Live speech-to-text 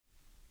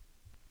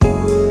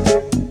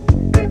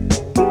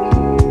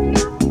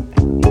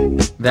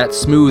That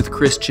smooth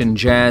Christian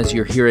jazz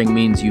you're hearing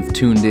means you've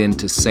tuned in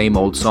to Same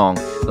Old Song,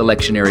 the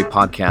lectionary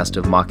podcast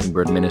of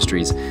Mockingbird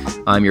Ministries.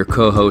 I'm your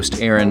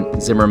co-host,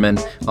 Aaron Zimmerman.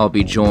 I'll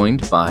be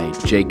joined by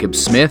Jacob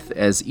Smith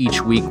as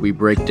each week we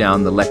break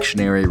down the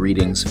lectionary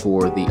readings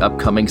for the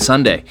upcoming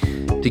Sunday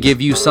to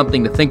give you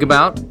something to think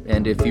about,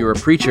 and if you're a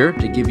preacher,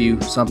 to give you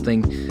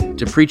something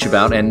to preach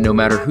about, and no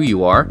matter who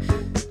you are,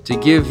 to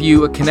give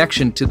you a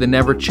connection to the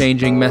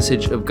never-changing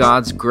message of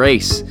God's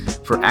grace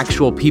for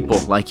actual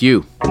people like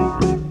you.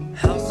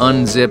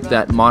 Unzip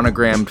that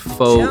monogrammed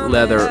faux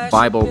leather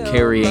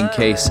Bible-carrying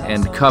case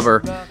and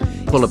cover,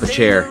 pull up a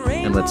chair,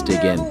 and let's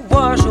dig in.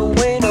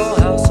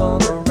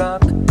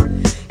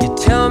 You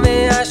tell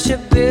me I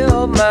should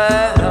build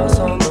my house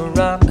on the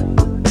rock.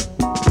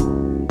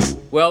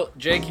 Well,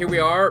 Jake, here we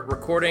are,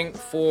 recording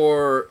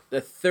for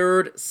the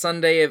third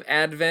Sunday of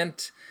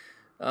Advent,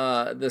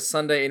 the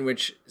Sunday in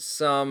which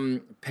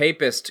some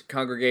papist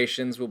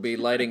congregations will be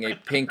lighting a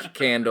pink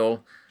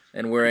candle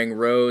and wearing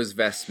rose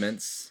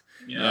vestments.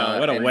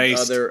 What a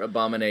waste! Other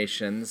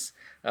abominations,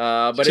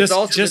 but it's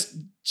also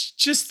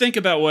just think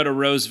about what a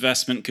rose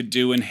vestment could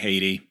do in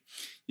Haiti.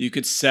 You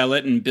could sell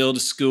it and build a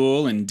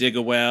school and dig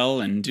a well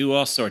and do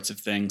all sorts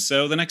of things.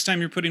 So the next time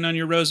you're putting on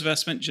your rose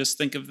vestment, just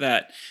think of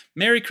that.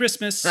 Merry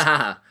Christmas!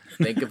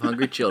 Think of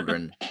hungry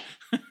children.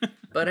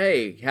 But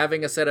hey,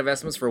 having a set of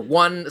vestments for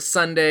one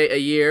Sunday a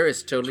year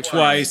is totally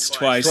twice.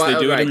 They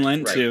do it in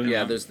Lent too.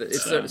 Yeah,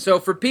 so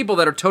for people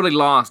that are totally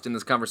lost in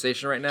this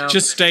conversation right now,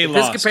 just stay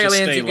lost.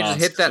 Episcopalians, you can just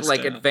hit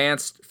that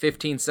advanced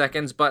 15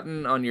 seconds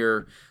button on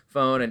your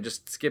phone and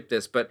just skip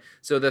this. But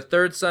so the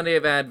third Sunday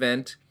of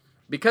Advent,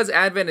 because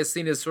Advent is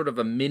seen as sort of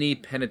a mini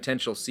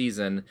penitential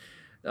season.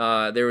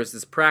 There was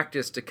this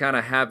practice to kind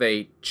of have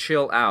a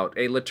chill out,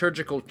 a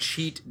liturgical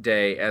cheat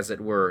day, as it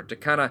were, to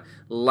kind of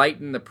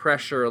lighten the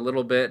pressure a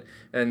little bit.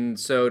 And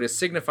so to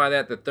signify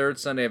that, the third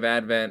Sunday of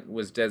Advent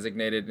was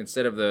designated,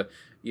 instead of the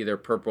either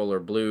purple or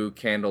blue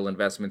candle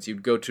investments,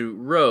 you'd go to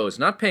rose,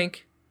 not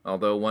pink,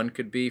 although one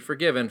could be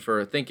forgiven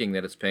for thinking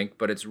that it's pink,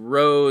 but it's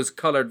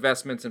rose-colored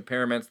vestments and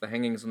paraments, the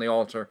hangings on the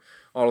altar,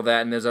 all of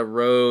that. And there's a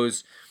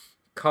rose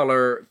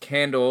color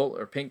candle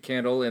or pink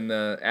candle in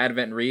the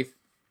Advent wreath.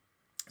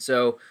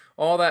 So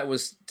all that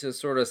was to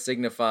sort of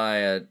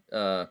signify,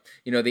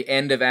 the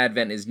end of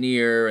Advent is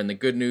near and the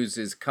good news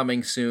is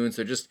coming soon.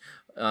 So just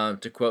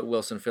to quote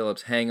Wilson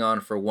Phillips, hang on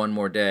for one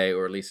more day,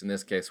 or at least in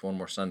this case, one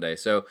more Sunday.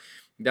 So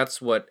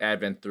that's what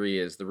Advent 3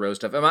 is, the rose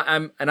stuff.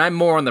 I'm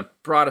more on the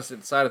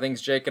Protestant side of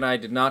things. Jake and I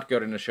did not go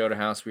to Nashotah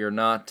House. We are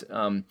not,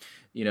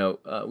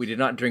 we did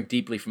not drink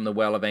deeply from the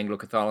well of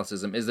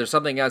Anglo-Catholicism. Is there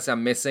something else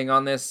I'm missing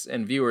on this?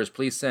 And viewers,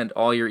 please send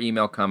all your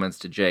email comments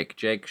to Jake.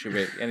 Jake, should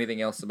we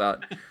anything else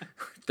about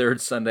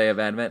third Sunday of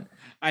Advent?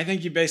 I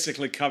think you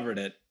basically covered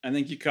it.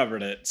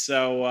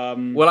 So,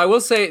 well, I will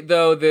say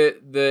though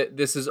that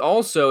this is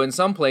also in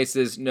some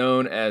places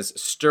known as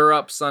Stir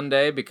Up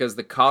Sunday, because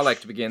the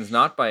collect begins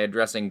not by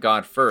addressing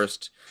God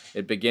first.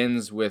 It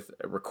begins with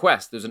a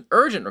request. There's an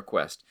urgent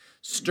request.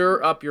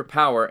 Stir up your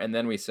power, and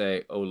then we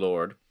say, "O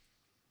Lord."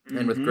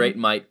 And with great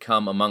might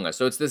come among us.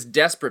 So it's this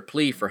desperate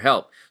plea for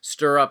help.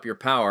 Stir up your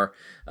power.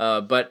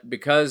 But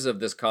because of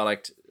this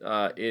collect,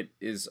 it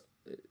is,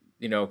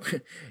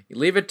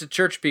 leave it to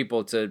church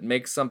people to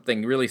make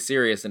something really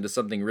serious into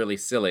something really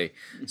silly.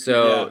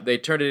 So They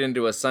turned it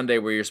into a Sunday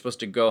where you're supposed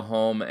to go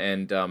home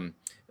and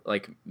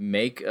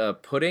make a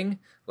pudding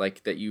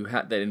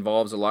that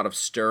involves a lot of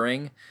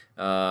stirring.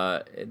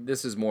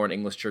 This is more in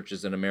English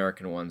churches than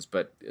American ones,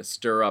 but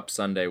Stir Up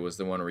Sunday was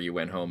the one where you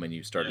went home and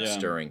you started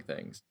stirring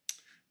things.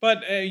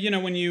 But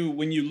when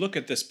you look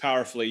at this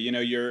powerfully,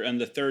 you're on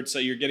the third, so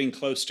you're getting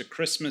close to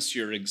Christmas.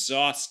 You're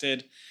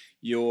exhausted.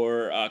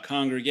 Your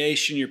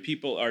congregation, your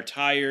people are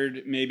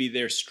tired. Maybe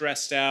they're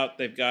stressed out.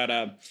 They've got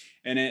an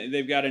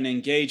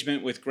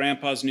engagement with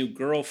Grandpa's new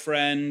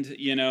girlfriend.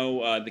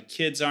 The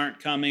kids aren't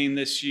coming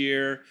this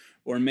year,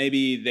 or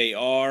maybe they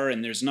are,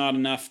 and there's not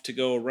enough to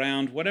go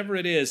around. Whatever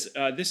it is,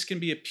 this can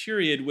be a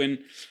period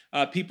when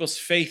people's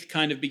faith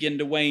kind of begin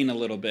to wane a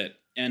little bit.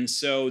 And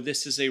so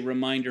this is a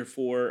reminder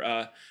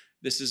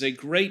this is a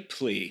great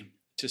plea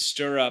to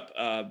stir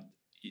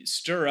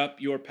up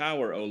your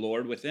power, O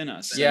Lord, within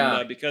us. Yeah.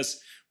 And,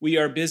 because we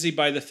are busy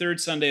by the third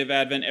Sunday of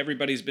Advent,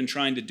 everybody's been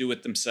trying to do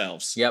it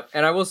themselves. Yep.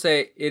 And I will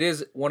say it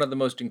is one of the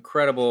most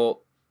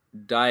incredible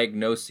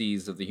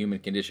diagnoses of the human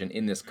condition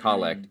in this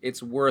collect.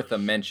 It's worth a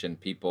mention,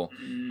 people.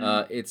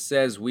 It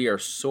says we are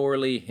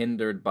sorely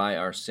hindered by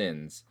our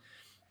sins.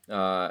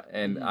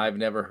 And I've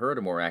never heard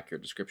a more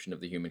accurate description of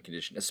the human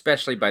condition,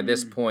 especially by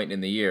this point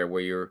in the year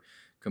where you're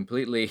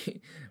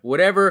completely,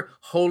 whatever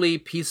holy,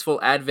 peaceful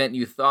Advent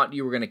you thought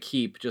you were going to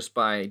keep just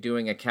by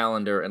doing a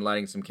calendar and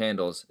lighting some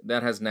candles,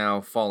 that has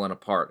now fallen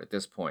apart at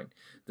this point.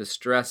 The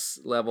stress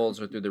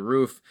levels are through the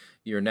roof.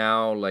 You're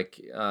now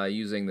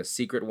using the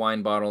secret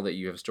wine bottle that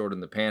you have stored in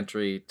the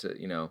pantry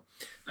to,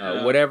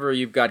 whatever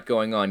you've got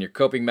going on. Your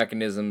coping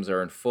mechanisms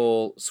are in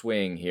full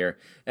swing here.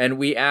 And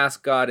we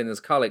ask God in this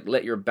collect,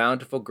 let your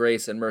bountiful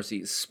grace and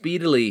mercy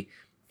speedily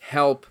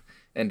help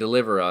and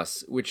deliver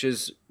us, which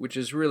is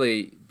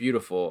really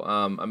beautiful.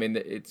 I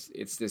mean,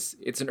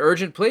 it's an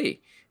urgent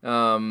plea,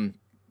 and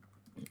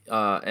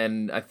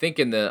I think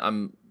in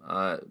the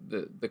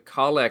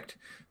collect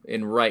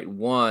in Rite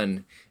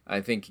 1, I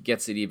think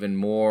gets it even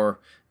more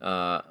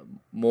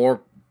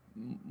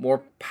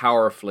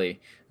powerfully.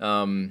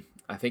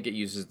 I think it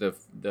uses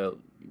the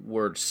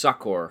word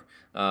succor,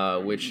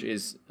 which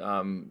is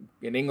an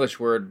English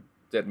word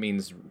that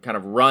means kind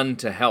of run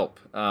to help.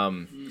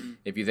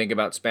 If you think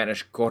about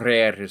Spanish,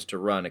 correr is to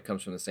run. It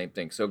comes from the same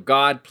thing. So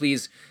God,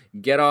 please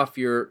get off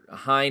your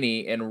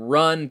hiney and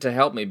run to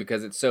help me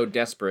because it's so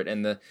desperate.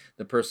 And the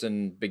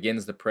person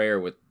begins the prayer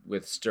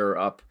with stir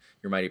up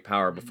your mighty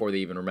power before they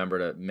even remember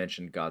to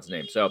mention God's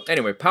name. So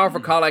anyway,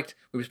 powerful collect.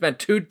 We've spent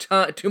too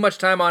much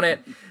time on it.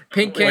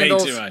 Pink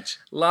candles, way too much.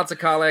 Lots of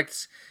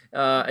collects.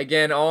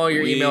 Again, all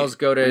your emails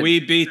go to...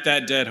 We beat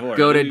that dead horse.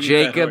 Go to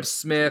Jacob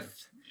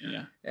Smith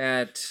Yeah.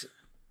 at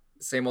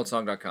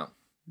sameoldsong.com.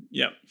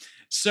 Yep.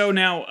 So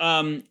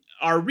now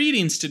our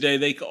readings today,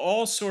 they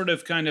all sort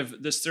of kind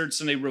of this third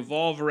Sunday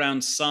revolve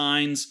around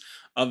signs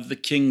of the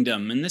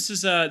kingdom. And this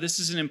is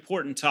an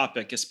important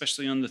topic,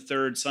 especially on the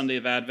third Sunday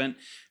of Advent,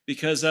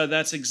 because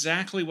that's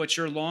exactly what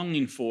you're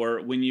longing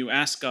for when you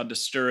ask God to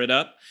stir it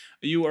up.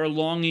 You are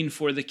longing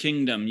for the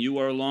kingdom. You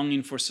are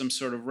longing for some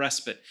sort of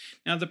respite.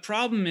 Now, the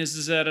problem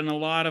is that in a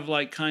lot of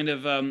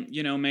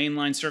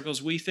mainline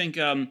circles, we think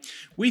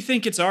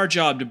it's our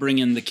job to bring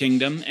in the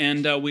kingdom,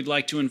 and we'd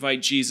like to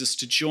invite Jesus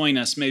to join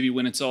us maybe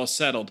when it's all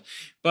settled.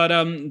 But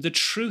the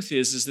truth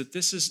is that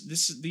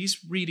these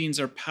readings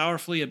are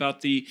powerfully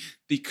about the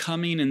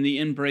coming and the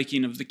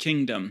inbreaking of the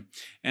kingdom,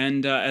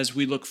 and as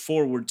we look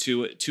forward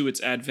to its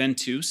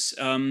adventus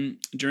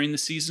during the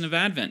season of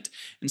Advent.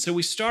 And so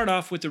we start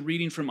off with a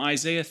reading from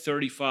Isaiah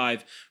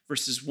 35,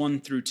 verses 1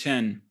 through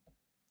 10.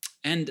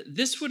 And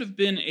this would have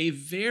been a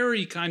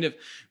very kind of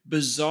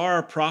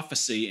bizarre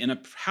prophecy in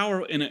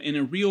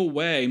a real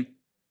way,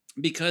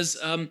 because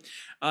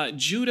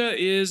Judah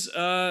is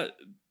on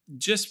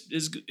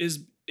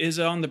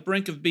the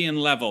brink of being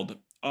leveled.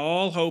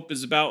 All hope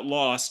is about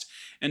lost.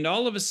 And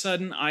all of a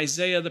sudden,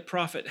 Isaiah the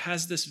prophet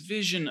has this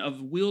vision of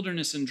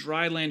wilderness and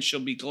dry land shall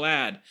be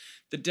glad.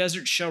 The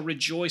desert shall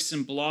rejoice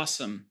and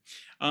blossom.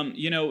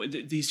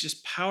 These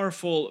just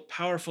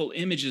powerful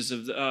images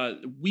of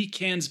weak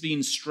hands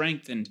being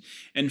strengthened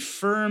and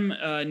firm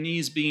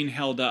knees being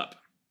held up.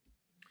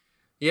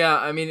 Yeah,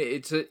 I mean,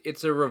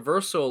 it's a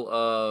reversal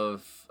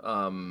of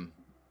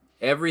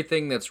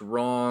everything that's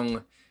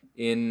wrong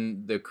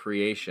in the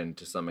creation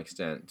to some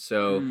extent.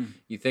 So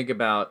you think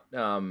about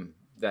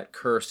that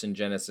curse in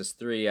Genesis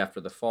 3 after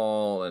the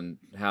fall, and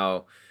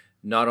how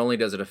not only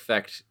does it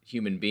affect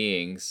human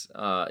beings,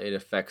 it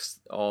affects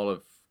all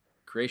of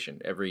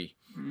creation, every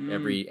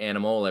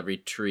animal, every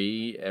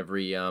tree,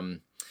 every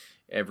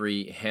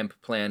hemp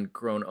plant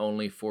grown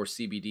only for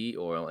CBD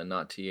oil and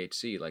not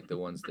THC, like the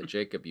ones that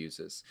Jacob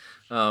uses.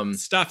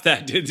 Stop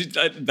that.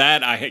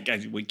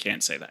 We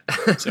can't say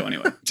that. So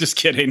anyway, just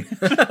kidding.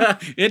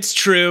 It's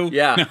true.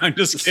 Yeah. No, I'm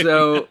just kidding.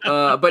 So,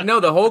 but no,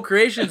 the whole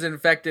creation's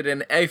infected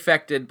and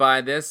affected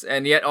by this,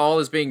 and yet all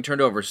is being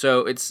turned over.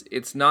 So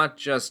it's not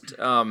just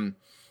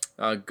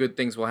good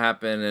things will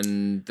happen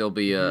and there'll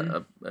be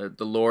the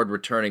Lord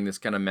returning, this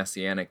kind of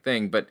messianic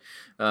thing, but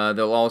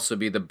there'll also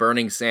be the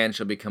burning sand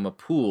shall become a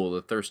pool,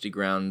 the thirsty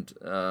ground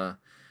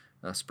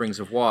springs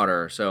of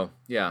water. So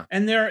yeah.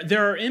 And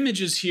there are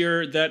images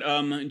here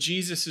that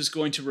Jesus is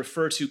going to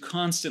refer to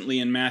constantly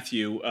in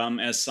Matthew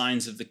as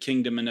signs of the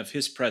kingdom and of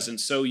his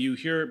presence. So you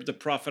hear the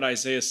prophet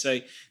Isaiah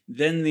say,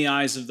 "Then the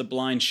eyes of the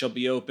blind shall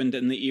be opened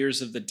and the ears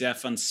of the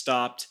deaf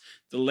unstopped.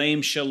 The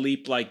lame shall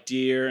leap like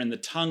deer, and the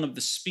tongue of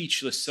the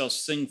speechless shall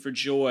sing for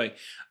joy."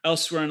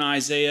 Elsewhere in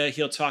Isaiah,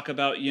 he'll talk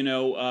about,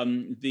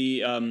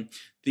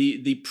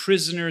 the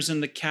prisoners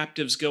and the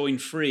captives going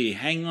free.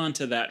 Hang on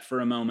to that for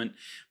a moment.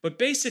 But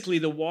basically,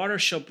 the water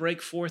shall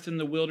break forth in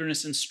the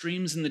wilderness and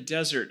streams in the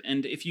desert.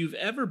 And if you've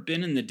ever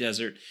been in the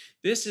desert,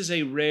 this is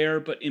a rare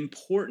but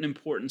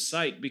important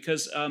sight,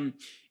 because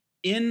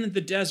in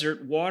the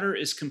desert, water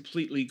is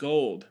completely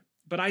gold.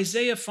 But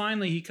Isaiah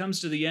finally, he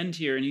comes to the end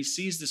here and he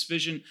sees this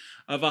vision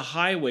of a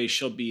highway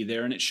shall be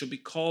there, and it shall be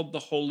called the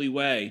Holy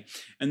Way.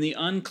 And the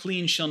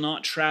unclean shall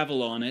not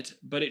travel on it,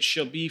 but it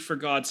shall be for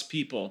God's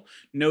people.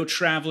 No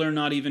traveler,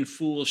 not even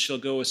fool, shall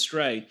go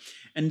astray.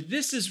 And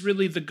this is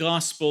really the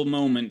gospel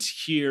moment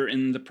here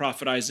in the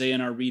prophet Isaiah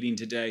in our reading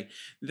today.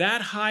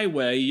 That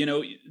highway,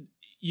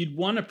 you'd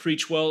want to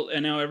preach, well,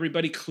 and now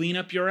everybody clean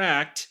up your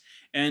act.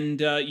 And,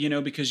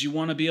 because you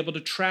want to be able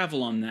to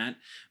travel on that.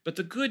 But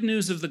the good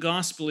news of the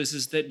gospel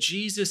is that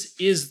Jesus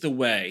is the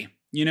way.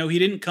 He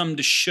didn't come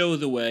to show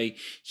the way.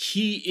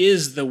 He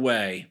is the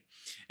way.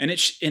 And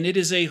it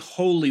is a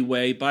holy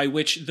way by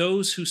which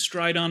those who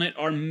stride on it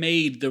are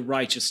made the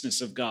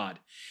righteousness of God.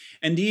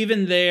 And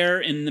even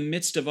there, in the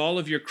midst of all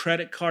of your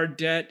credit card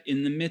debt,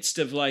 in the midst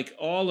of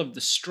all of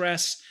the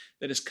stress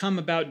that has come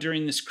about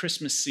during this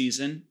Christmas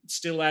season. It's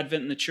still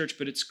Advent in the church,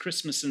 but it's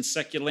Christmas in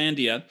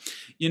Seculandia.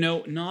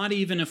 Not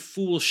even a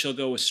fool shall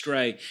go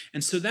astray.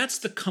 And so that's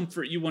the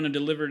comfort you want to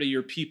deliver to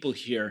your people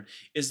here,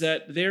 is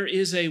that there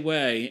is a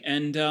way,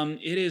 and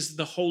it is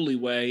the holy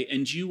way,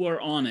 and you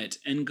are on it,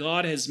 and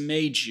God has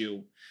made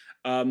you.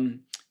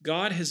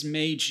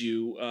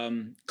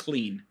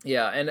 Clean.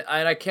 Yeah, and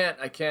I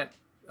can't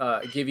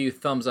give you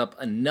thumbs up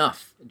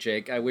enough,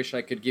 Jake. I wish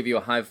I could give you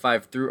a high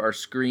five through our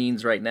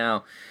screens right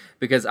now,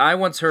 because I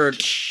once heard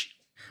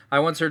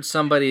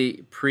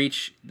somebody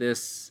preach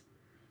this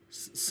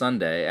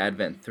Sunday,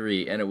 Advent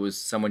 3, and it was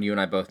someone you and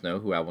I both know,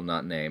 who I will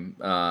not name.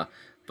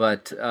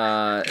 But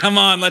come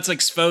on, let's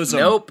expose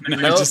them. Nope.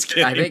 Just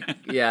kidding. I think,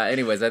 yeah.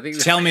 Anyways, I think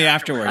tell me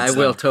afterwards. I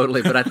will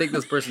totally. But I think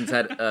this person's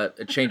had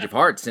a change of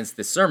heart since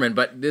this sermon.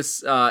 But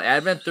this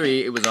Advent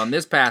 3, it was on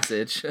this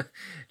passage.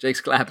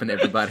 Jake's clapping,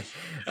 everybody.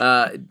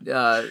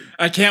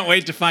 I can't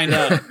wait to find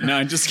out. No,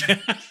 I'm just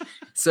kidding.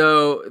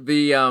 So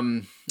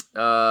the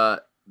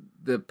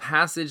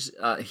passage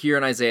here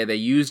in Isaiah, they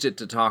used it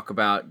to talk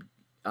about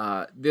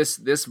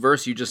this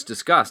verse you just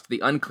discussed.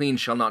 The unclean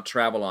shall not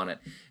travel on it.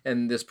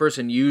 And this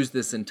person used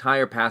this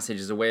entire passage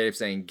as a way of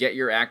saying, get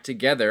your act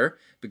together,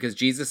 because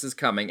Jesus is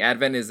coming.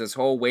 Advent is this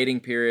whole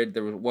waiting period.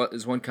 There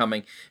is one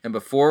coming. And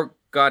before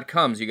God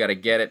comes, you got to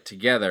get it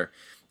together.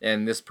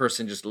 And this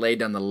person just laid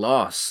down the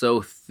law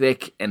so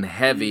thick and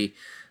heavy,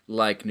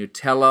 like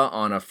Nutella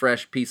on a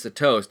fresh piece of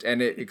toast.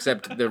 And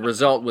except the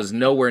result was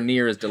nowhere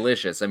near as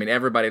delicious. I mean,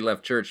 everybody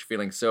left church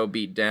feeling so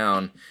beat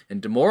down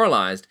and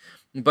demoralized.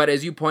 But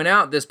as you point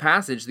out, this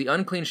passage, the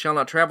unclean shall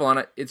not travel on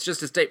it, it's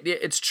just a statement.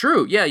 It's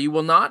true. Yeah, you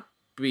will not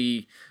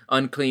be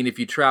unclean if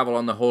you travel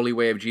on the holy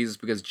way of Jesus,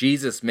 because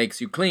Jesus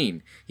makes you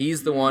clean.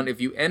 He's the one. If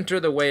you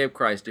enter the way of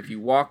Christ, if you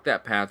walk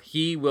that path,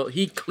 he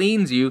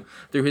cleans you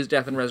through his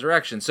death and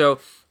resurrection. So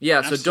yeah,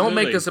 Absolutely. So don't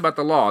make this about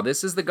the law.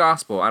 This is the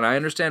gospel, and I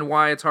understand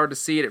why it's hard to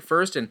see it at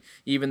first, and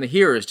even the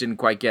hearers didn't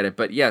quite get it.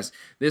 But yes,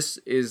 this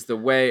is the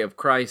way of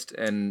Christ,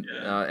 and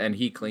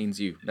he cleans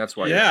you. That's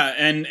why. Yeah,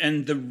 and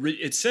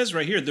it says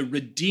right here, the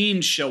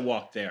redeemed shall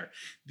walk there.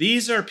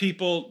 These are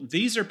people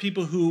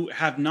who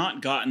have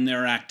not gotten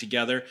their act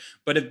together,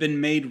 but have been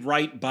made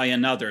right by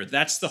another.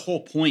 That's the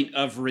whole point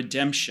of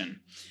redemption.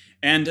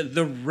 And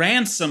the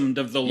ransomed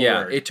of the Lord.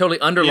 Yeah, it totally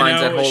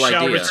underlines that whole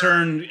shall idea.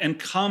 Return and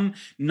come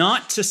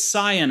not to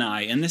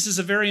Sinai. And this is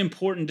a very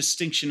important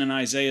distinction in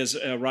Isaiah's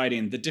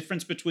writing, the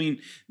difference between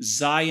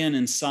Zion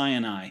and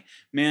Sinai.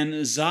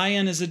 Man,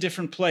 Zion is a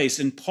different place.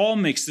 And Paul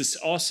makes this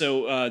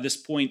also, this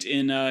point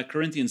in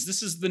Corinthians.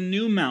 This is the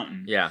new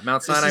mountain. Yeah,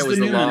 Mount Sinai was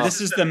the law. Mountain. This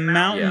is the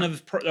mountain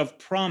of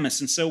promise.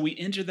 And so we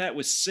enter that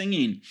with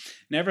singing.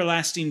 And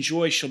everlasting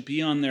joy shall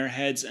be on their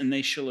heads, and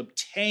they shall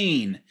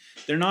obtain.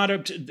 They're not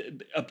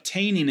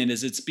obtaining it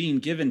as it's being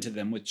given to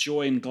them with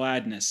joy and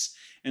gladness.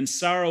 And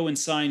sorrow and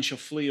sighing shall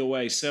flee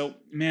away. So,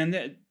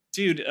 man,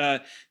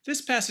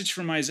 this passage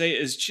from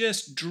Isaiah is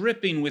just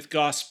dripping with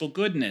gospel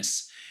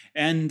goodness.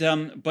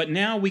 And but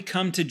now we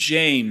come to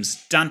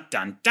James. Dun,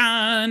 dun,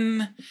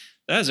 dun.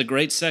 That was a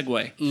great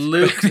segue.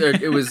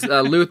 It was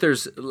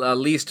Luther's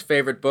least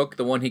favorite book,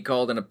 the one he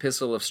called an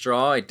epistle of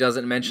straw. It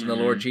doesn't mention the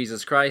Lord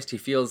Jesus Christ. He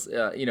feels,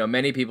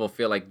 many people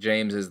feel like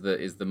James is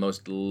the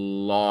most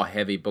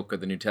law-heavy book of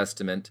the New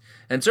Testament,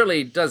 and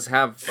certainly does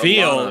have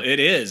it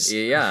is.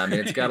 Yeah, I mean,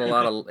 it's got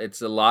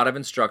a lot of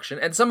instruction,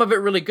 and some of it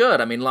really good.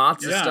 I mean,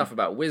 lots of stuff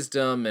about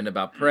wisdom and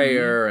about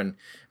prayer and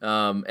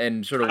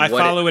sort of. I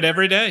follow it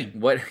every day.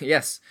 What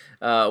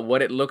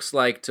it looks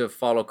like to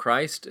follow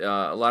Christ.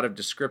 A lot of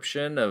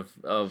description of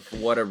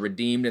what a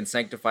redeemed and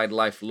sanctified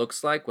life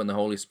looks like when the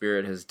Holy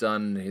Spirit has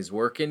done His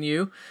work in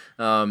you,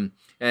 and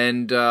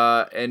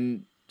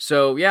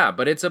so yeah.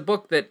 But it's a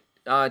book that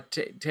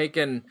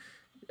taken,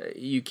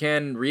 you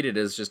can read it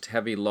as just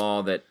heavy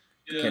law that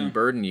can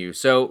burden you.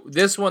 So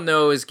this one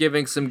though is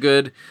giving some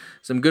good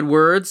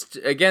words.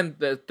 Again,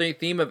 the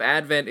theme of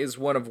Advent is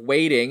one of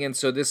waiting, and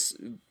so this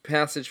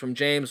passage from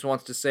James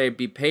wants to say,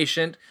 be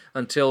patient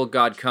until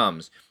God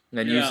comes,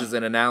 and uses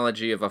an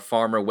analogy of a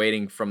farmer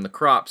waiting from the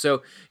crop.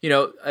 So,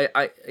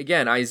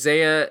 again,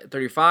 Isaiah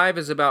 35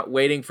 is about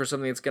waiting for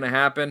something that's going to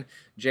happen.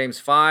 James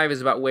 5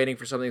 is about waiting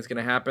for something that's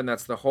going to happen.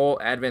 That's the whole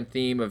Advent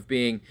theme of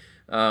being,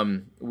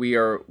 we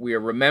are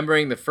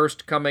remembering the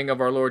first coming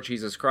of our Lord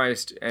Jesus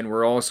Christ, and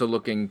we're also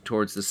looking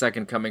towards the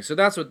second coming. So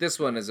that's what this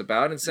one is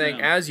about, and saying,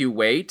 as you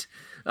wait,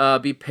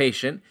 be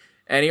patient.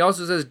 And he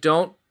also says,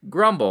 don't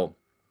grumble,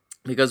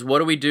 because what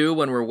do we do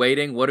when we're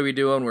waiting? What do we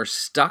do when we're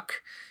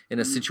stuck in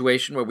a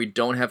situation where we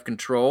don't have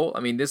control? I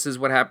mean, this is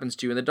what happens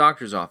to you in the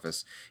doctor's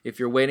office. If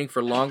you're waiting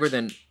for longer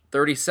than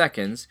 30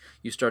 seconds,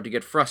 you start to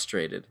get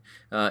frustrated.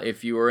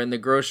 If you are in the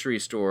grocery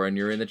store and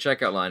you're in the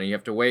checkout line and you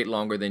have to wait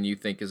longer than you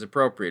think is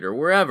appropriate, or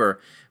wherever,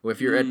 if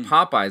you're at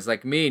Popeyes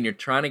like me and you're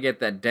trying to get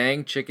that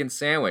dang chicken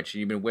sandwich and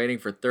you've been waiting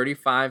for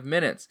 35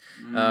 minutes,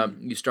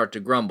 you start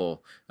to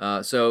grumble.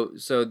 So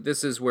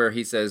this is where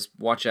he says,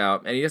 watch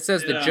out. And he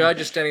says the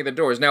judge is standing at the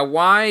doors. Now,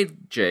 why,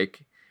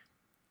 Jake?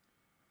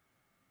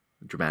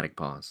 Dramatic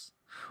pause.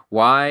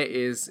 Why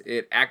is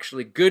it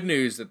actually good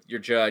news that your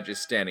judge is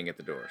standing at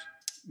the doors?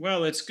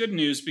 Well, it's good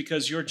news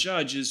because your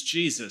judge is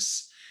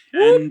Jesus.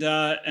 Whoop.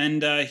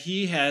 And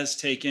he has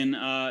taken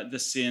the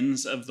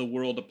sins of the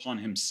world upon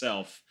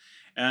himself.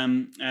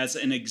 As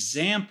an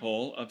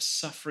example of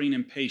suffering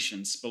and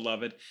patience,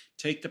 beloved,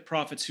 take the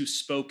prophets who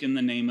spoke in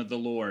the name of the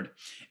Lord.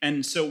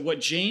 And so,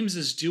 what James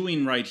is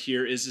doing right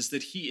here is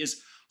that he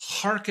is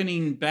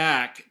hearkening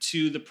back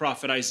to the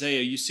prophet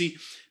Isaiah. You see,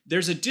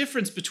 there's a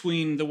difference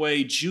between the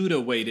way Judah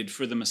waited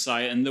for the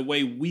Messiah and the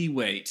way we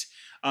wait.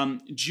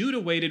 Judah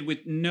waited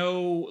with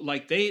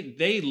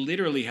they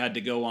literally had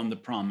to go on the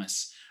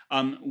promise.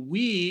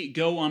 We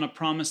go on a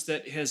promise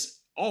that has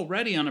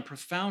already on a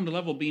profound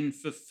level being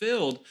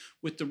fulfilled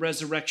with the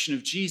resurrection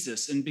of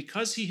Jesus. And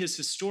because he has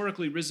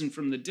historically risen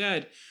from the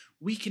dead,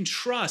 we can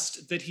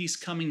trust that he's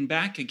coming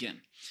back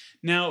again.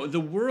 Now, the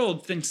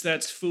world thinks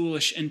that's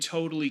foolish and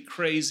totally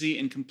crazy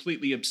and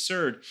completely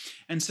absurd.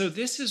 And so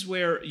this is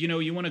where,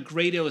 you want a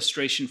great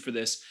illustration for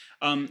this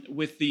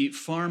with the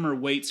farmer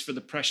waits for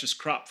the precious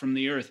crop from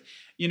the earth.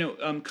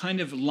 Kind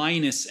of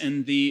Linus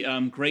and the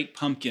Great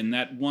Pumpkin,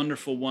 that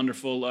wonderful,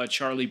 wonderful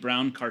Charlie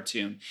Brown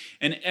cartoon.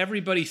 And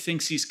everybody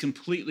thinks he's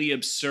completely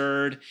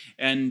absurd.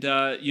 And,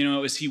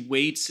 as he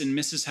waits and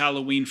misses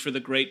Halloween for the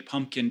Great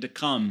Pumpkin to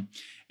come.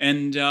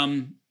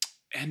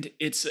 And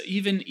it's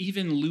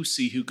even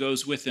Lucy, who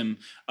goes with him,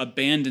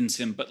 abandons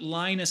him. But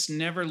Linus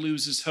never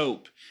loses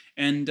hope.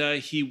 And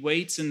he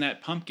waits in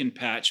that pumpkin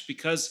patch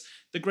because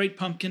the great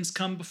pumpkins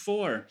come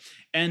before.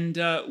 And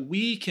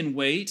we can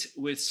wait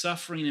with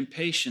suffering and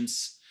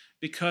patience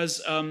because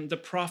the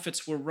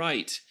prophets were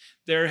right.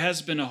 There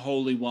has been a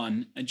Holy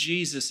One, a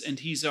Jesus, and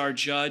he's our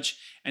judge,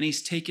 and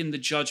he's taken the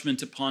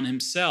judgment upon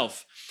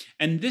himself.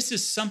 And this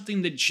is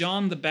something that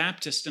John the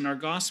Baptist in our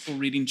gospel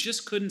reading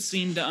just couldn't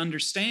seem to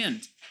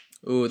understand.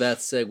 Ooh, that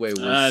segue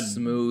was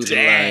smooth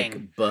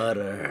like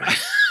butter.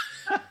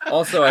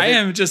 Also, I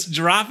am just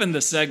dropping the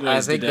segues I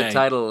think today. The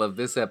title of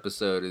this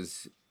episode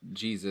is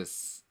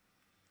Jesus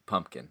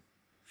Pumpkin.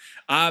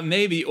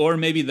 Maybe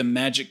the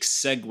magic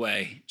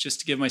segue, just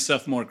to give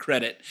myself more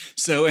credit.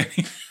 So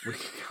we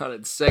got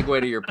it.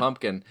 Segue to your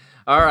pumpkin.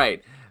 All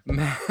right.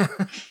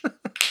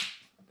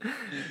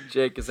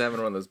 Jake is having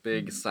one of those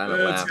big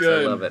silent laughs.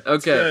 Good. I love it.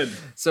 Okay,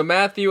 so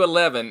Matthew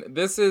 11.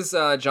 This is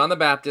John the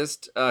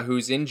Baptist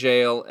who's in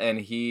jail, and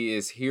he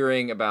is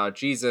hearing about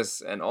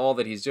Jesus and all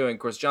that he's doing. Of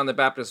course, John the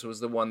Baptist was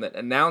the one that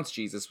announced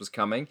Jesus was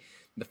coming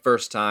the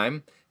first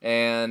time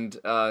and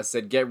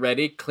said, get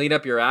ready, clean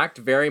up your act,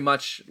 very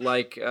much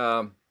like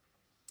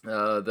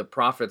the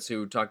prophets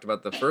who talked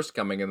about the first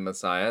coming of the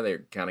Messiah. They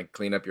kind of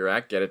clean up your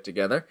act, get it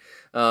together.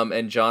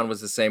 And John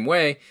was the same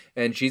way.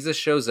 And Jesus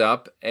shows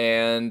up,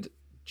 and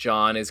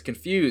John is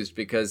confused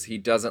because he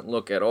doesn't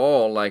look at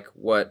all like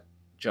what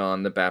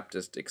John the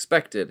Baptist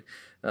expected.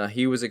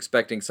 He was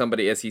expecting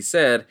somebody, as he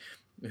said,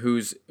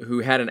 who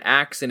had an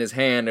axe in his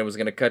hand and was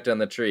going to cut down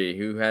the tree,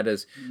 who had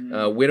his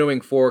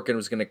winnowing fork and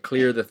was going to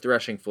clear the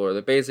threshing floor.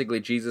 That basically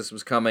Jesus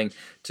was coming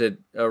to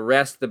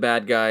arrest the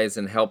bad guys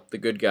and help the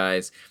good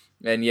guys.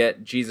 And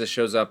yet Jesus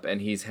shows up and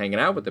he's hanging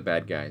out with the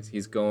bad guys.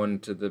 He's going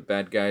to the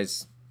bad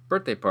guys'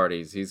 birthday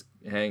parties. He's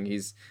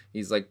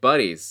like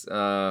buddies.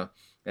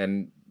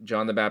 And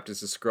John the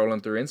Baptist is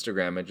scrolling through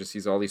Instagram and just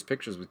sees all these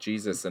pictures with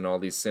Jesus and all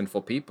these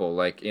sinful people,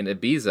 like in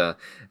Ibiza.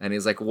 And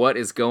he's like, what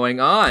is going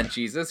on,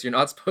 Jesus? You're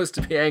not supposed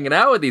to be hanging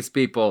out with these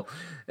people.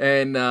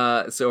 And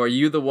so are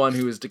you the one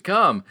who is to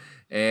come?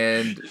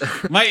 And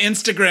my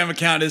Instagram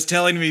account is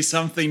telling me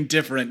something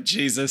different,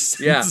 Jesus.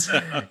 Yeah.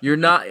 You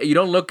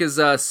don't look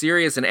as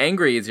serious and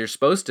angry as you're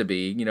supposed to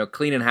be,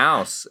 cleaning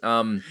house.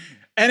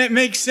 And it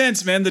makes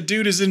sense, man. The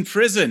dude is in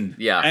prison.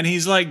 Yeah. And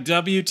he's like,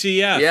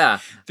 WTF. Yeah.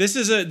 This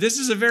is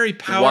a very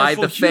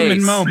powerful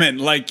human moment,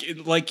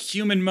 like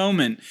human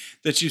moment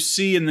that you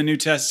see in the New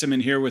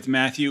Testament here with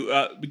Matthew,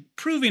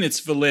 proving its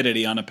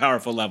validity on a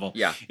powerful level.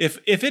 Yeah. If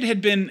it had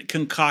been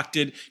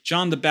concocted,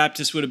 John the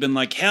Baptist would have been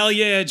like, hell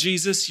yeah,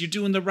 Jesus, you're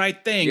doing the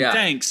right thing. Yeah.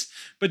 Thanks.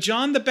 But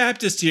John the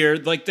Baptist here,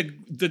 like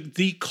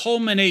the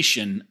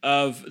culmination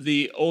of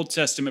the Old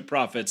Testament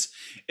prophets,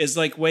 is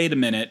like, wait a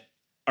minute.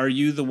 Are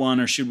you the one,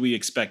 or should we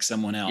expect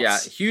someone else? Yeah,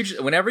 huge.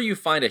 Whenever you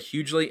find a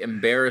hugely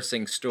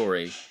embarrassing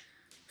story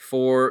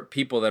for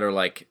people that are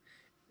like,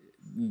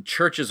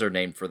 churches are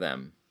named for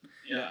them.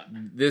 Yeah.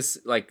 This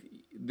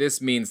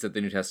means that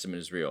the New Testament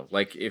is real.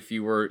 Like if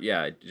you were,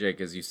 Jake,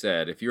 as you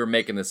said, if you were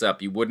making this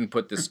up, you wouldn't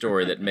put this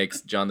story that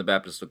makes John the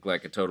Baptist look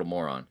like a total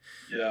moron.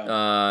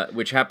 Yeah.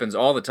 Which happens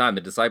all the time.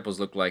 The disciples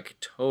look like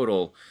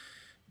total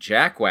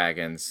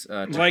jackwagons.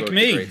 Like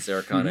me. Great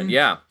Sarah Condon. Mm-hmm.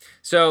 Yeah.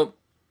 So.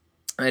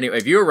 Anyway,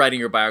 if you were writing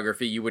your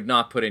biography, you would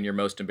not put in your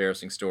most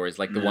embarrassing stories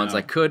like the ones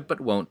I could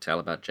but won't tell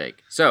about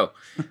Jake. So,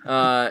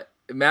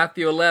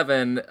 Matthew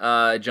 11,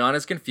 John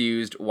is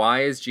confused.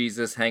 Why is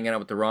Jesus hanging out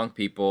with the wrong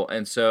people?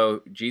 And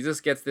so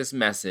Jesus gets this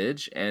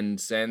message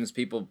and sends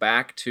people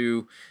back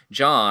to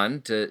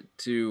John to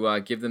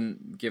give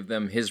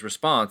them his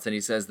response. And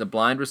he says, the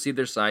blind receive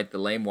their sight, the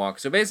lame walk.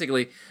 So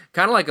basically,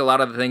 kind of like a lot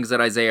of the things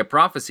that Isaiah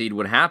prophesied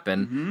would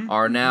happen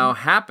are now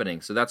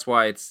happening. So that's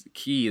why it's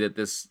key that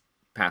this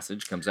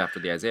passage comes after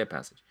the Isaiah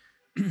passage.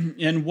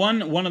 And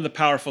one of the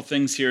powerful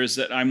things here is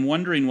that I'm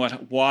wondering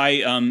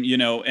why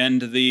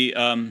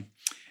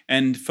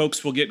and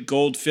folks will get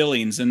gold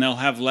fillings and they'll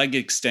have leg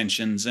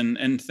extensions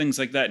and things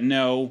like that.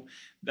 No,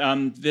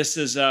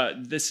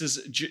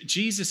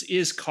 Jesus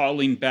is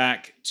calling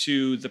back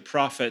to the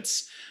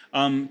prophets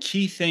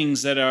key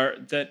things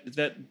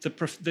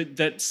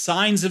that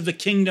signs of the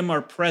kingdom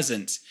are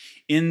present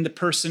in the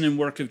person and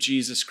work of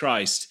Jesus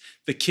Christ.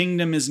 The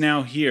kingdom is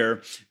now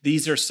here.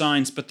 These are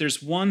signs, but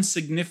there's one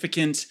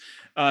significant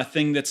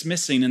thing that's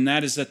missing, and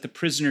that is that the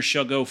prisoner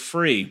shall go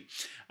free.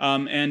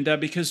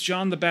 Because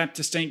John the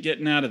Baptist ain't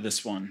getting out of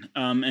this one.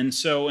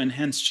 And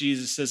hence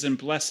Jesus says, and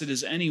blessed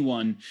is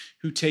anyone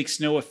who takes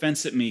no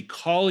offense at me,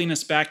 calling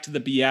us back to the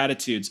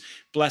Beatitudes.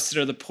 Blessed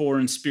are the poor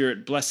in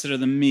spirit, blessed are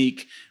the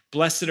meek,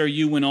 blessed are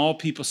you when all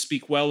people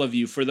speak well of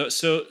you, for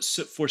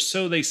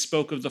so they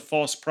spoke of the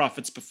false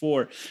prophets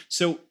before.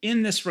 So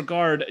in this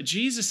regard,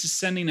 Jesus is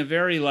sending a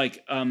very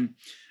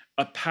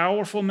a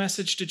powerful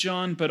message to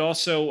John, but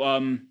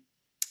also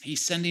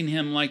he's sending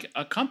him like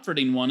a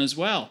comforting one as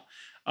well.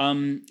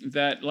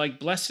 That like,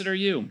 blessed are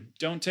you.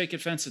 Don't take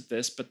offense at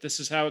this, but this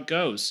is how it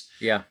goes.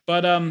 Yeah.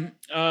 But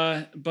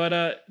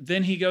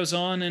then he goes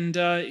on and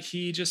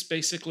he just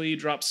basically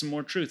drops some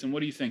more truth. And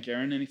what do you think,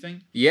 Aaron?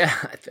 Anything? Yeah,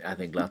 I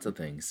think lots of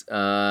things.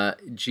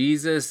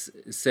 Jesus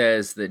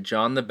says that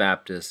John the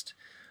Baptist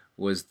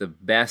was the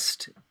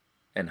best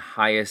and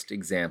highest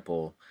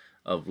example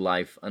of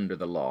life under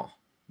the law.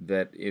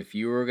 That if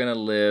you were going to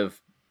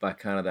live by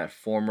kind of that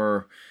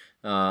former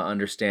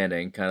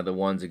understanding, kind of the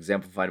ones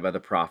exemplified by the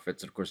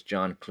prophets. Of course,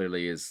 John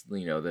clearly is,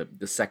 the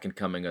second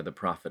coming of the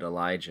prophet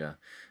Elijah,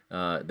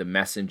 the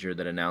messenger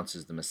that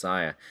announces the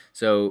Messiah.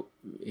 So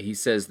he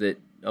says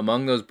that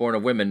among those born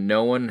of women,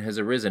 no one has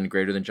arisen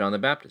greater than John the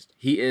Baptist.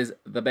 He is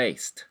the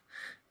best,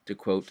 to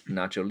quote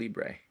Nacho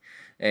Libre,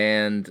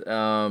 and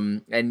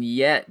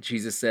yet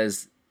Jesus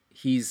says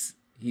he's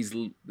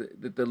the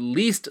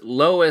least,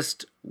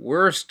 lowest,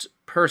 worst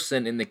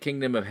person in the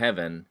kingdom of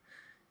heaven.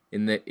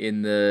 In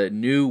the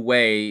new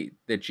way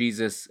that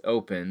Jesus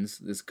opens,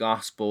 this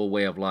gospel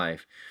way of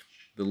life,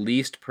 the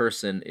least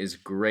person is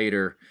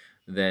greater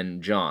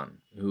than John,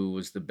 who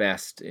was the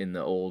best in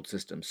the old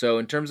system. So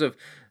in terms of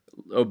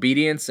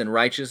obedience and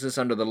righteousness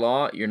under the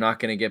law, you're not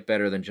going to get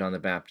better than John the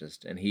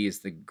Baptist, and he is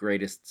the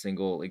greatest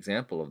single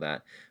example of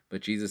that.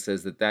 But Jesus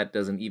says that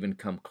doesn't even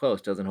come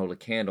close, doesn't hold a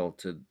candle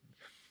to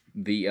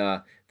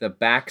the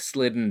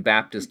backslidden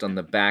Baptist on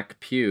the back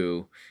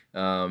pew,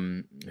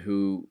 who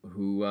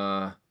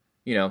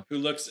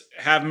looks,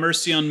 have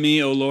mercy on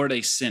me, O Lord,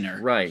 a sinner.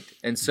 Right.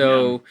 And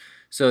so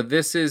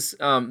this is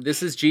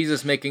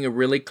Jesus making a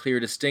really clear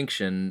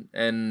distinction,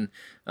 and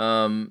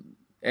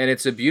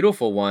it's a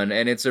beautiful one,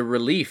 and it's a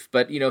relief.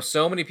 But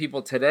so many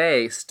people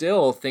today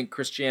still think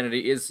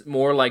Christianity is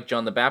more like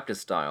John the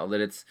Baptist style, that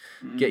it's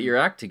get your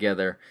act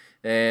together,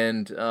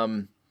 and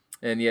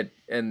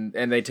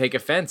they take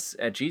offense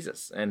at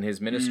Jesus and his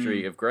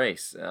ministry of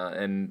grace.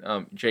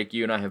 Jake,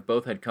 you and I have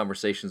both had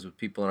conversations with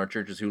people in our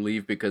churches who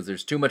leave because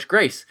there's too much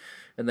grace,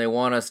 and they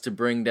want us to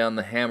bring down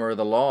the hammer of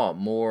the law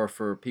more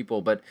for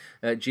people. But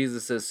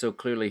Jesus says so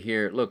clearly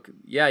here, look,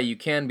 yeah, you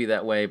can be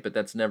that way, but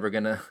that's not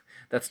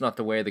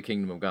the way of the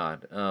kingdom of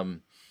God.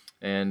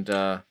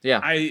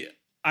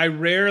 I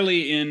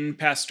rarely in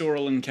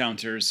pastoral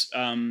encounters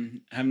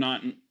have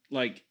not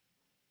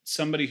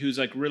somebody who's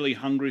really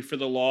hungry for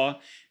the law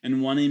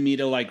and wanting me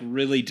to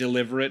really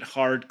deliver it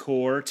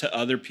hardcore to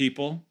other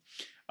people.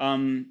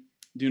 Do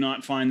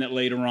not find that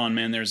later on,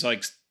 man, there's a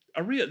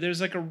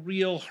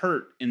real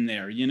hurt in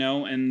there,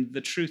 and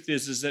the truth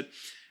is that,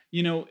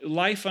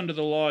 life under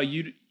the law,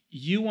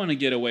 you want to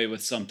get away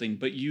with something,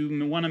 but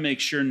you want to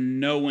make sure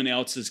no one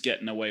else is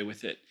getting away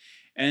with it.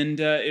 And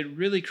it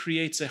really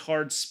creates a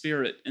hard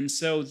spirit. And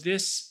so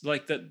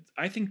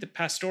I think the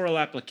pastoral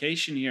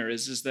application here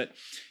is that,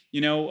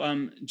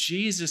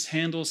 Jesus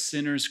handles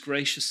sinners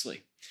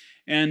graciously,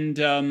 and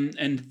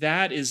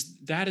that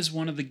is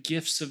one of the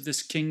gifts of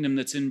this kingdom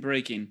that's in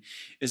breaking,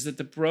 is that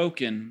the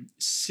broken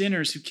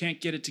sinners who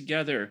can't get it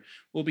together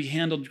will be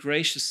handled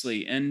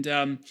graciously. And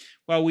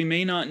while we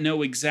may not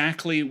know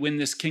exactly when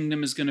this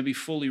kingdom is going to be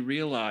fully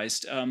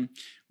realized,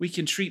 we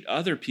can treat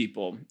other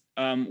people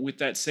with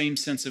that same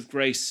sense of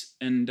grace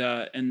and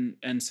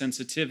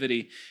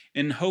sensitivity,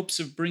 in hopes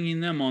of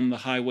bringing them on the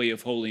highway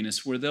of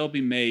holiness, where they'll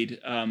be made.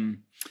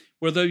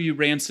 Where they'll be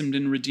ransomed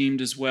and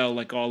redeemed as well,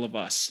 like all of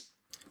us.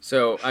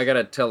 So I got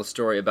to tell a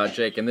story about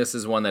Jake, and this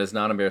is one that is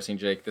not embarrassing,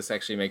 Jake. This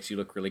actually makes you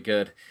look really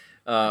good.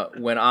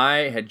 When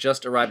I had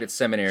just arrived at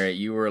seminary,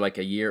 you were like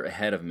a year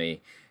ahead of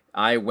me.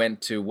 I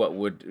went to what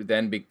would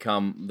then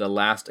become the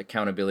last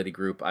accountability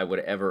group I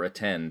would ever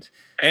attend.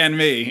 And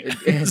me.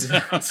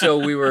 So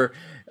we were,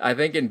 I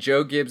think, in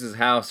Joe Gibbs's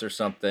house or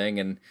something,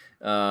 and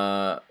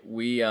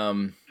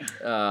we're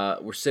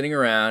sitting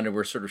around and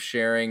we're sort of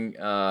sharing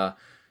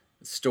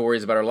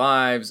stories about our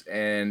lives,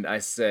 and I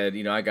said,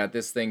 I got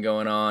this thing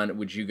going on.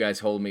 Would you guys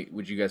hold me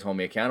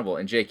accountable?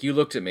 And Jake, you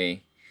looked at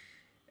me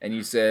and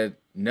you said,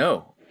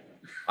 no,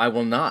 I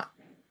will not.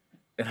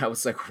 And I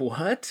was like,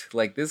 what?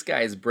 Like, this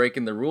guy is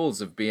breaking the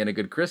rules of being a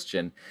good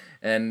Christian.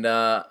 And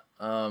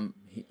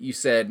you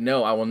said,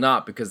 no, I will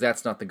not, because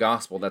that's not the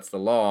gospel. That's the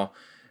law.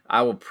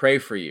 I will pray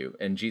for you,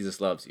 and Jesus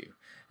loves you.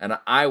 And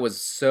I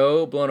was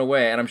so blown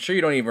away. And I'm sure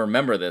you don't even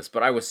remember this,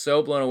 but I was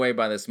so blown away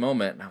by this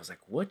moment. And I was like,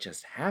 what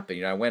just happened?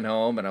 You know, I went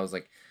home and I was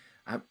like,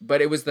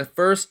 but it was the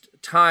first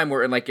time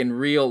where, like, in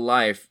real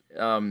life,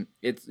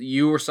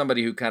 you were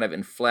somebody who kind of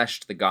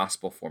enfleshed the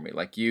gospel for me.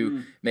 Like,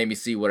 you made me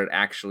see what it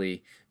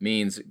actually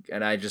means,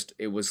 and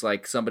it was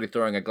like somebody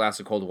throwing a glass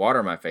of cold water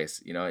in my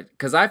face, you know,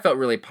 because I felt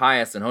really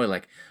pious and holy,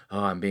 like,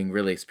 oh, I'm being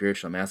really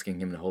spiritual. I'm asking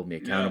him to hold me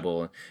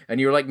accountable, and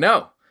you were like, no.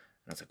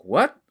 And I was like,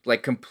 what?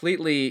 Like,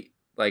 completely,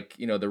 like,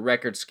 you know, the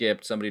record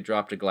skipped. Somebody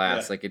dropped a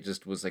glass. Like, it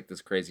just was like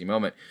this crazy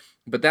moment.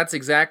 But that's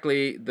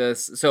exactly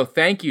this. So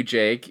thank you,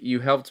 Jake.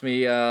 You helped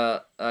me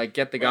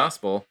get the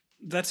gospel.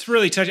 That's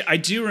really touching. I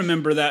do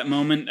remember that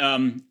moment.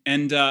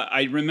 And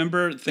I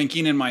remember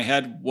thinking in my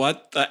head,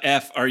 what the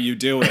F are you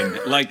doing?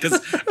 Like, because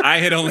I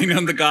had only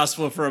known the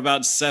gospel for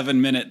about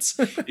 7 minutes,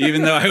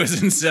 even though I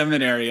was in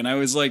seminary. And I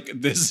was like,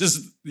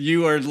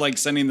 you are like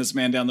sending this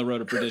man down the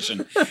road of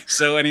perdition.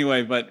 So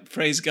anyway, but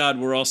praise God,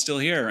 we're all still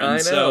here. And I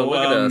know, so,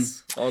 look at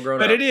us, all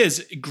grown up. But it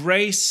is,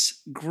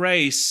 grace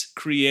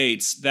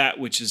creates that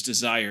which is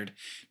desired.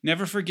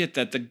 Never forget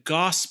that the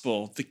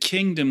gospel, the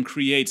kingdom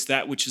creates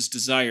that which is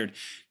desired,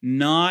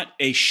 not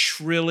a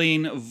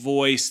shrilling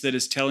voice that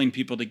is telling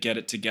people to get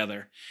it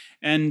together.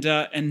 And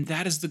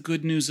that is the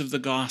good news of the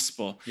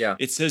gospel. Yeah.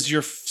 It says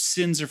your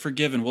sins are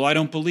forgiven. Well, I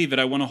don't believe it.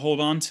 I want to hold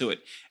on to it.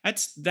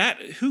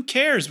 Who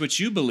cares what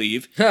you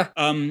believe?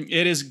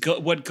 It is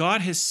what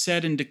God has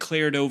said and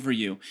declared over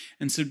you.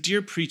 And so,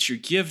 dear preacher,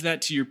 give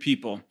that to your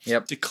people.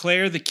 Yep.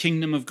 Declare the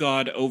kingdom of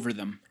God over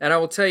them. And I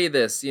will tell you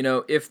this, you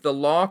know, if the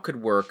law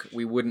could work,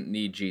 we wouldn't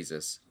need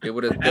Jesus. It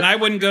would have. And I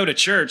wouldn't go to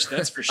church,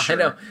 that's for sure. I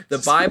know. The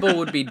Bible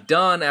would be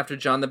done after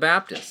John the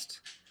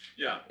Baptist.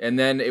 Yeah. And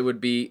then it would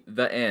be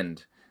the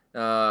end.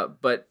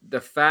 But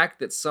the fact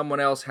that someone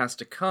else has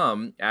to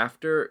come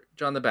after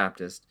John the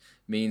Baptist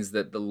means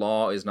that the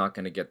law is not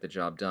going to get the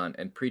job done.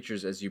 And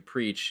preachers, as you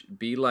preach,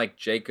 be like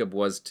Jacob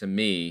was to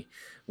me.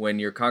 When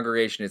your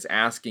congregation is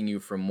asking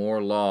you for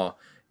more law,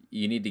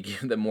 you need to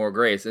give them more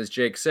grace. As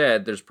Jake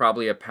said, there's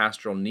probably a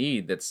pastoral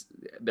need that's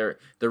there.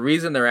 The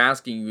reason they're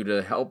asking you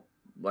to help,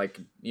 like,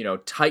 you know,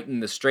 tighten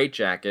the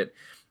straitjacket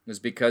is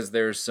because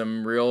there's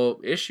some real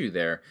issue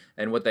there,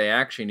 and what they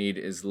actually need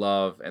is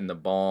love and the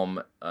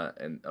balm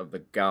and of the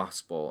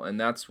gospel, and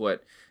that's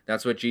what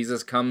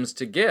Jesus comes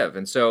to give.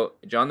 And so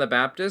John the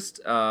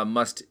Baptist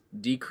must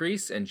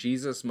decrease, and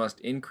Jesus must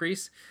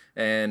increase.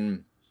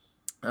 And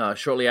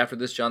shortly after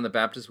this, John the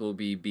Baptist will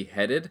be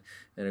beheaded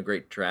in a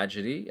great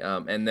tragedy,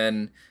 and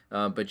then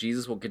but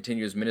Jesus will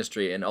continue his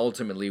ministry, and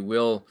ultimately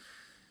will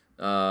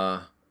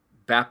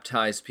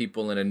baptize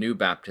people in a new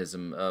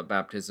baptism, a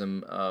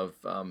baptism of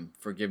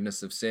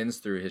forgiveness of sins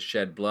through his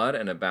shed blood,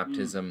 and a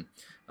baptism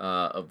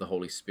of the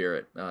Holy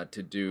Spirit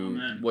to do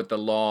what the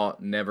law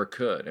never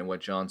could and what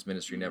John's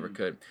ministry never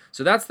could.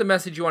 So that's the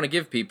message you want to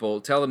give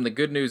people. Tell them the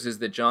good news is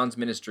that John's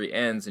ministry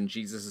ends and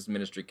Jesus'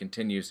 ministry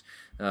continues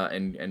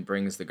and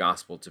brings the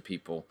gospel to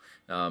people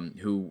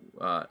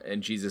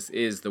and Jesus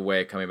is the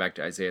way, coming back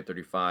to Isaiah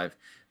 35,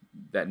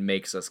 that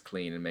makes us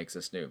clean and makes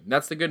us new.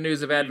 That's the good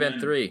news of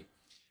Advent 3.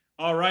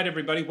 All right,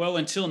 everybody. Well,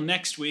 until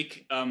next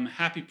week,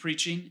 happy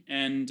preaching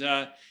and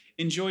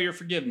enjoy your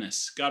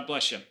forgiveness. God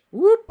bless you.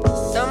 Whoop.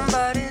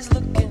 Somebody's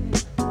looking,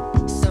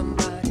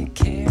 somebody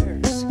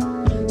cares,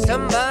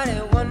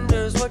 somebody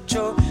wonders what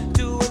you're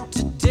doing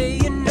today.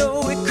 You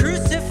know we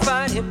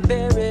crucified him,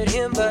 buried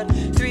him, but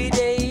 3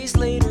 days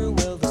later,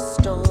 well, the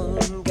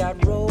stone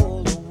got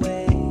rolled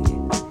away.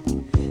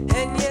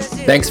 And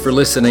yes, Thanks for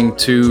listening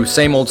to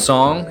Same Old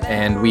Song,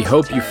 and we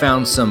hope you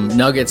found some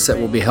nuggets that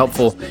will be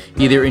helpful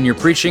either in your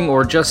preaching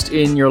or just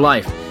in your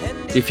life.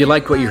 If you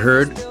liked what you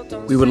heard,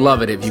 we would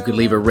love it if you could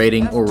leave a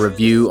rating or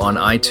review on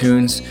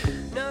iTunes.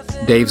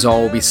 Dave's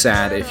All will be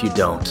sad if you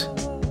don't.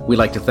 We'd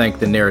like to thank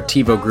the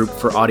Narrativo Group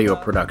for audio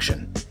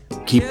production.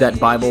 Keep that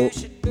Bible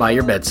by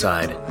your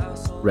bedside,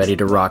 ready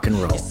to rock and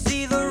roll.